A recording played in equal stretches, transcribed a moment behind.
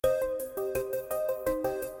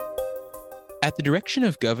At the direction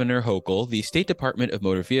of Governor Hochul, the State Department of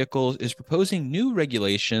Motor Vehicles is proposing new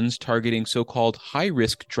regulations targeting so-called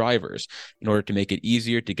high-risk drivers in order to make it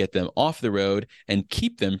easier to get them off the road and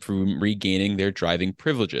keep them from regaining their driving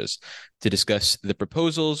privileges. To discuss the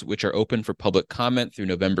proposals, which are open for public comment through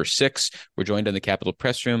November 6th, we're joined in the Capitol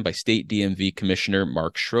Press Room by State DMV Commissioner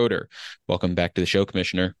Mark Schroeder. Welcome back to the show,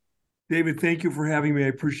 Commissioner. David, thank you for having me. I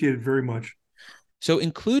appreciate it very much. So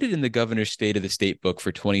included in the Governor's State of the State book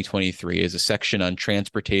for 2023 is a section on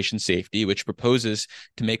transportation safety, which proposes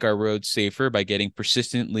to make our roads safer by getting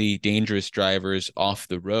persistently dangerous drivers off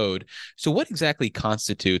the road. So what exactly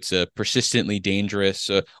constitutes a persistently dangerous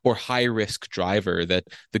or high-risk driver that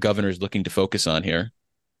the governor is looking to focus on here?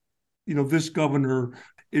 This governor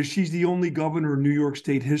she's the only governor in New York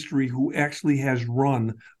State history who actually has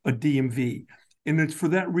run a DMV. And it's for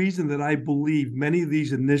that reason that I believe many of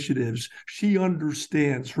these initiatives, she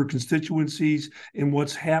understands her constituencies and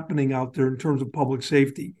what's happening out there in terms of public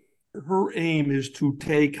safety. Her aim is to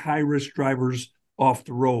take high-risk drivers off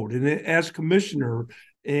the road. And as commissioner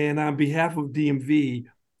and on behalf of DMV,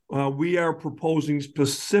 we are proposing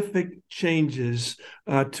specific changes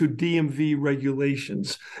to DMV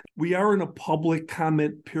regulations. We are in a public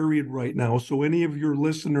comment period right now. So any of your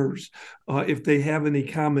listeners, if they have any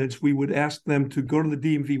comments, we would ask them to go to the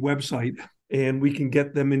DMV website and we can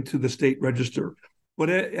get them into the state register. But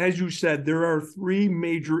as you said, there are three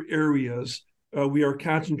major areas we are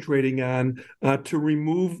concentrating on to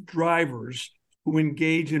remove drivers who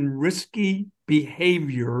engage in risky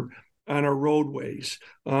behavior on our roadways.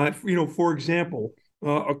 For example,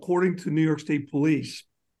 according to New York State Police,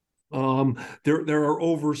 there are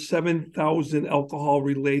over 7,000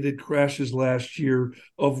 alcohol-related crashes last year,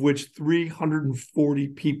 of which 340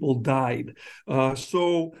 people died.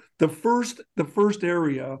 So the first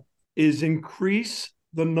area is increase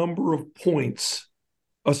the number of points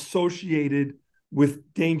associated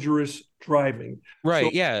with dangerous driving. Right.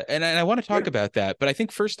 So, Yeah. And I want to talk about that. But I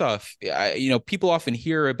think first off, people often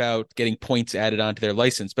hear about getting points added onto their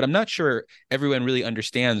license, but I'm not sure everyone really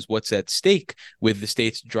understands what's at stake with the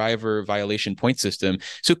state's driver violation point system.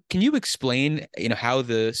 So can you explain, how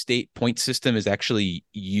the state point system is actually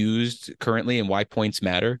used currently and why points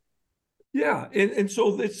matter? Yeah, and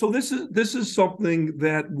so this is something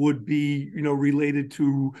that would be related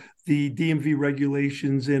to the DMV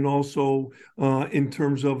regulations and also in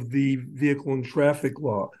terms of the vehicle and traffic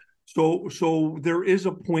law. So there is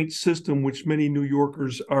a point system which many New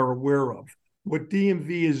Yorkers are aware of. What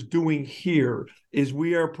DMV is doing here is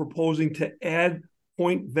we are proposing to add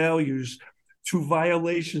point values to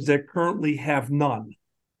violations that currently have none.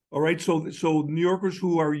 All right, so New Yorkers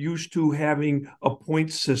who are used to having a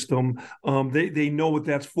point system, they know what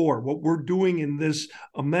that's for. What we're doing in this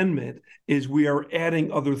amendment is we are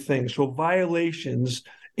adding other things. So violations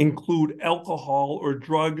include alcohol or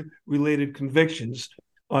drug-related convictions,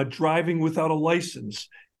 driving without a license,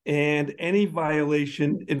 and any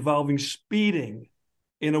violation involving speeding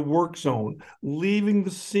in a work zone, leaving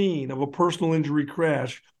the scene of a personal injury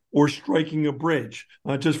crash, or striking a bridge,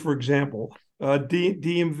 just for example.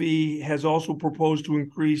 DMV has also proposed to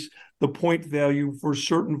increase the point value for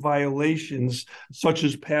certain violations, such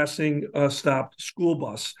as passing a stopped school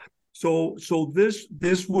bus. So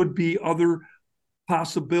this would be other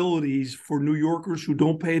possibilities for New Yorkers who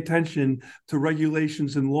don't pay attention to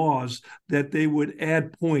regulations and laws, that they would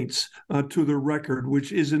add points to their record,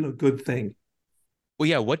 which isn't a good thing. Well,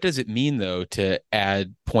 yeah. What does it mean, though, to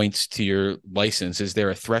add points to your license? Is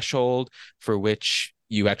there a threshold for which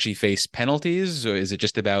you actually face penalties, or is it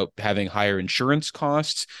just about having higher insurance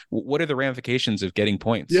costs? What are the ramifications of getting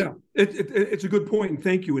points? Yeah, it's a good point, and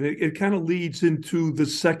thank you. And it kind of leads into the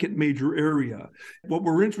second major area. What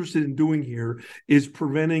we're interested in doing here is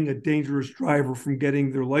preventing a dangerous driver from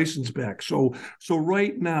getting their license back. So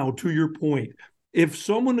right now, to your point, if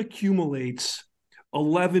someone accumulates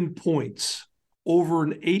 11 points over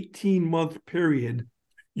an 18-month period,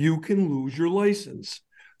 you can lose your license.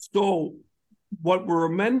 So what we're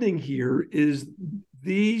amending here is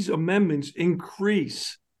these amendments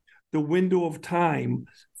increase the window of time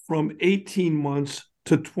from 18 months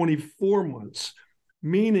to 24 months,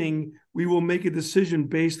 meaning we will make a decision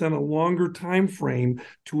based on a longer time frame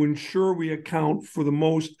to ensure we account for the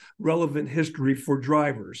most relevant history for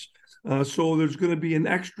drivers. So there's going to be an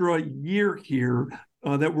extra year here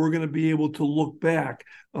that we're going to be able to look back,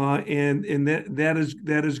 and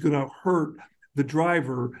that is going to hurt the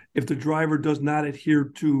driver if the driver does not adhere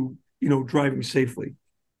to driving safely.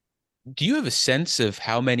 Do you have a sense of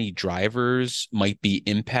how many drivers might be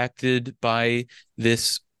impacted by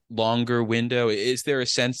this longer window? Is there a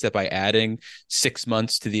sense that by adding 6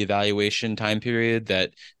 months to the evaluation time period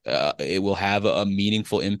that it will have a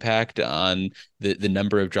meaningful impact on the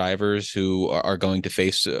number of drivers who are going to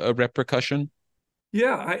face a repercussion?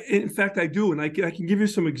 Yeah, in fact, I do, and I can give you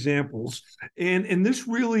some examples, and this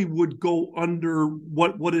really would go under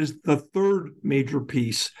what is the third major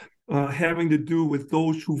piece, having to do with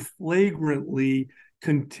those who flagrantly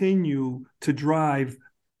continue to drive,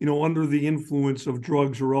 under the influence of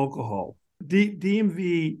drugs or alcohol.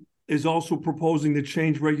 DMV is also proposing to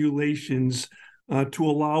change regulations to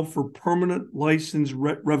allow for permanent license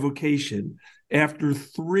revocation after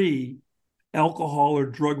 3 alcohol or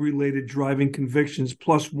drug related driving convictions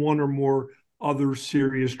plus 1 or more other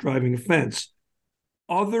serious driving offense.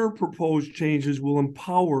 Other proposed changes will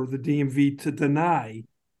empower the DMV to deny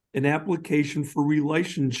an application for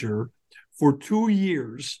relicensure for 2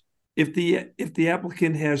 years if the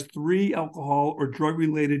applicant has 3 alcohol or drug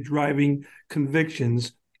related driving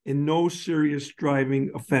convictions and no serious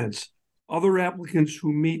driving offense. Other applicants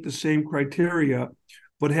who meet the same criteria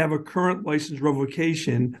but have a current license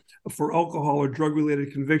revocation for alcohol or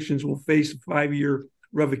drug-related convictions will face a 5-year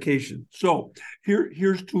revocation. So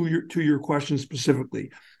here's to your question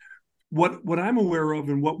specifically. What I'm aware of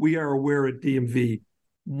and what we are aware at DMV,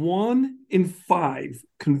 1 in 5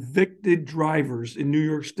 convicted drivers in New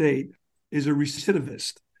York State is a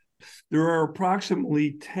recidivist. There are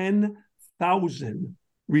approximately 10,000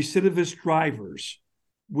 recidivist drivers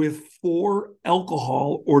with 4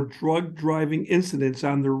 alcohol or drug driving incidents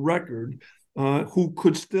on their record who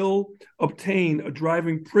could still obtain a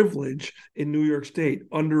driving privilege in New York State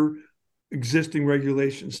under existing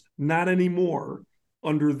regulations. Not anymore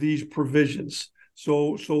under these provisions.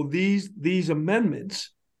 So these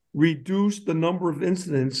amendments reduce the number of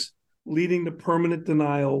incidents leading to permanent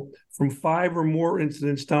denial from 5 or more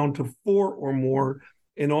incidents down to 4 or more,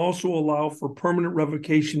 and also allow for permanent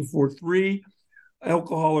revocation for 3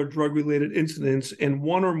 alcohol or drug-related incidents and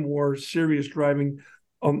 1 or more serious driving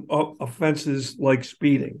offenses like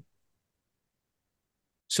speeding.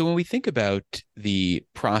 So when we think about the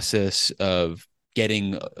process of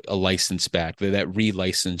getting a license back, that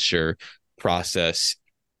relicensure process,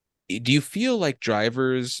 do you feel like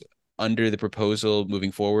drivers under the proposal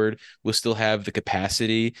moving forward will still have the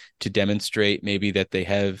capacity to demonstrate maybe that they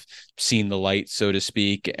have seen the light, so to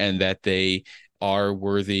speak, and that they are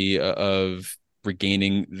worthy of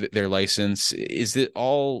regaining their license? Is it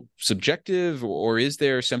all subjective, or is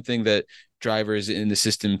there something that drivers in the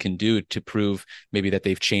system can do to prove maybe that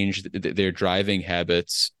they've changed their driving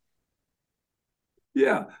habits?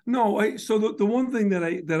 Yeah, no. So the one thing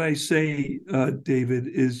that I say, David,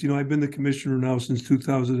 is I've been the commissioner now since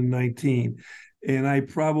 2019, and I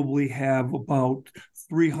probably have about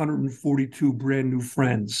 342 brand new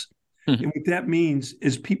friends. And what that means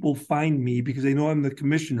is people find me because they know I'm the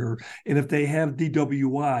commissioner. And if they have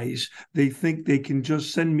DWIs, they think they can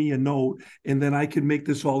just send me a note and then I can make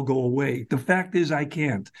this all go away. The fact is, I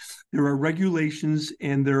can't. There are regulations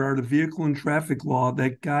and there are the vehicle and traffic law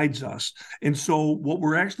that guides us. And so what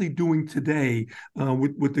we're actually doing today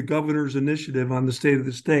with the governor's initiative on the state of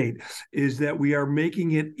the state is that we are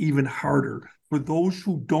making it even harder for those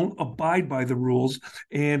who don't abide by the rules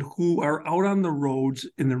and who are out on the roads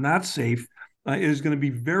and they're not safe. It is going to be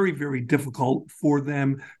very, very difficult for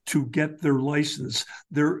them to get their license.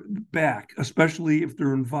 They're back, especially if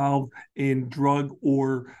they're involved in drug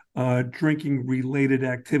or drinking related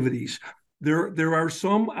activities. There are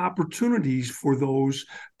some opportunities for those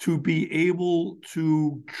to be able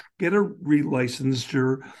to get a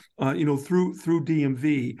relicensure, through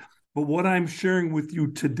DMV. But what I'm sharing with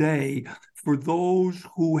you today, for those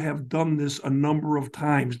who have done this a number of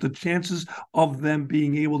times, the chances of them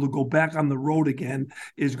being able to go back on the road again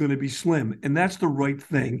is going to be slim. And that's the right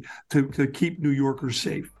thing to keep New Yorkers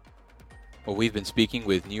safe. Well, we've been speaking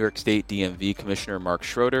with New York State DMV Commissioner Mark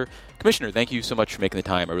Schroeder. Commissioner, thank you so much for making the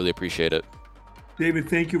time. I really appreciate it. David,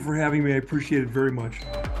 thank you for having me. I appreciate it very much.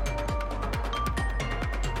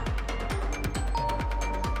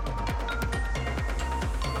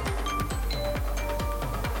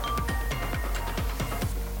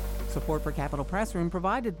 Support for Capitol Press Room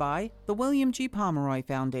provided by the William G. Pomeroy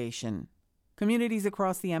Foundation. Communities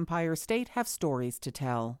across the Empire State have stories to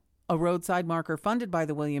tell. A roadside marker funded by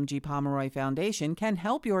the William G. Pomeroy Foundation can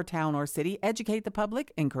help your town or city educate the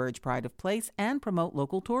public, encourage pride of place, and promote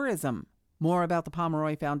local tourism. More about the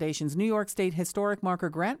Pomeroy Foundation's New York State Historic Marker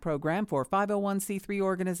Grant Program for 501c3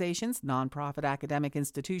 organizations, nonprofit academic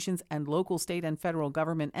institutions, and local, state, and federal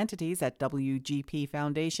government entities at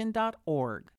wgpfoundation.org.